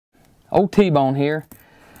Old T-Bone here.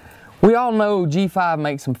 We all know G5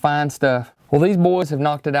 makes some fine stuff. Well, these boys have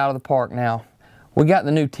knocked it out of the park now. We got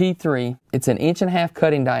the new T3. It's an 1.5 inch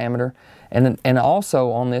cutting diameter, and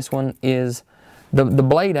also on this one is the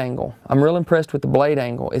blade angle. I'm real impressed with the blade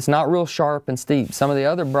angle. It's not real sharp and steep. Some of the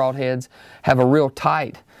other broadheads have a real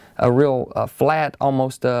tight, a real flat,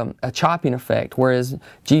 almost a chopping effect, whereas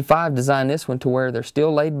G5 designed this one to where they're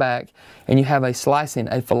still laid back, and you have a slicing,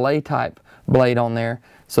 a fillet type blade on there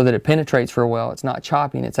so that it penetrates real well. It's not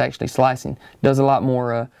chopping, it's actually slicing. Does a lot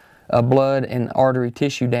more blood and artery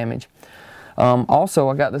tissue damage. Also,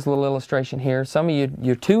 I got this little illustration here. Some of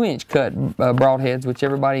your 2-inch cut broadheads, which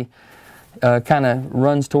everybody kind of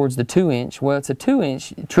runs towards the 2-inch. Well, it's a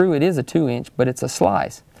 2-inch. True, it is a 2-inch, but it's a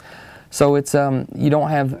slice. So it's you don't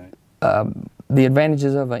have the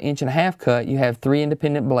advantages of an 1.5 inch cut. You have 3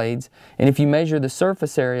 independent blades, and if you measure the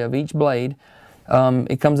surface area of each blade,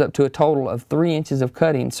 it comes up to a total of 3 inches of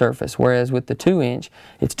cutting surface, whereas with the 2-inch,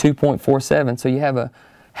 it's 2.47. So you have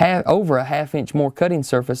over a ½ inch more cutting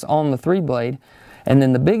surface on the 3-blade. And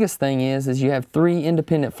then the biggest thing is you have 3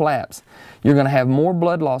 independent flaps. You're going to have more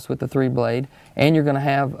blood loss with the 3-blade, and you're going to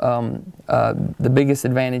have the biggest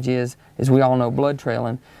advantage is we all know blood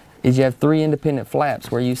trailing, is you have 3 independent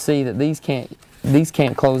flaps where you see that these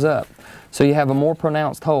can't close up. So you have a more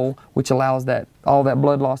pronounced hole, which allows all that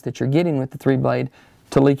blood loss that you're getting with the 3-blade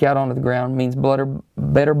to leak out onto the ground, means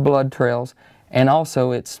better blood trails, and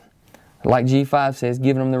also it's, like G5 says,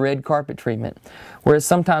 giving them the red carpet treatment. Whereas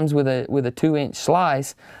sometimes with a 2-inch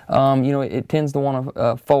slice, you know, it tends to want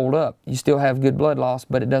to fold up. You still have good blood loss,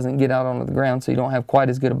 but it doesn't get out onto the ground, so you don't have quite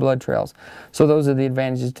as good of blood trails. So those are the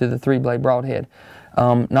advantages to the 3-blade broadhead.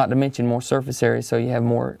 Not to mention more surface area, so you have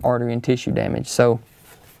more artery and tissue damage. So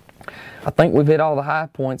I think we've hit all the high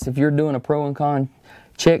points. If you're doing a pro and con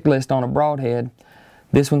checklist on a broadhead,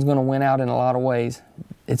 this one's going to win out in a lot of ways.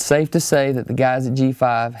 It's safe to say that the guys at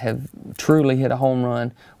G5 have truly hit a home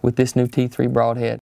run with this new T3 broadhead.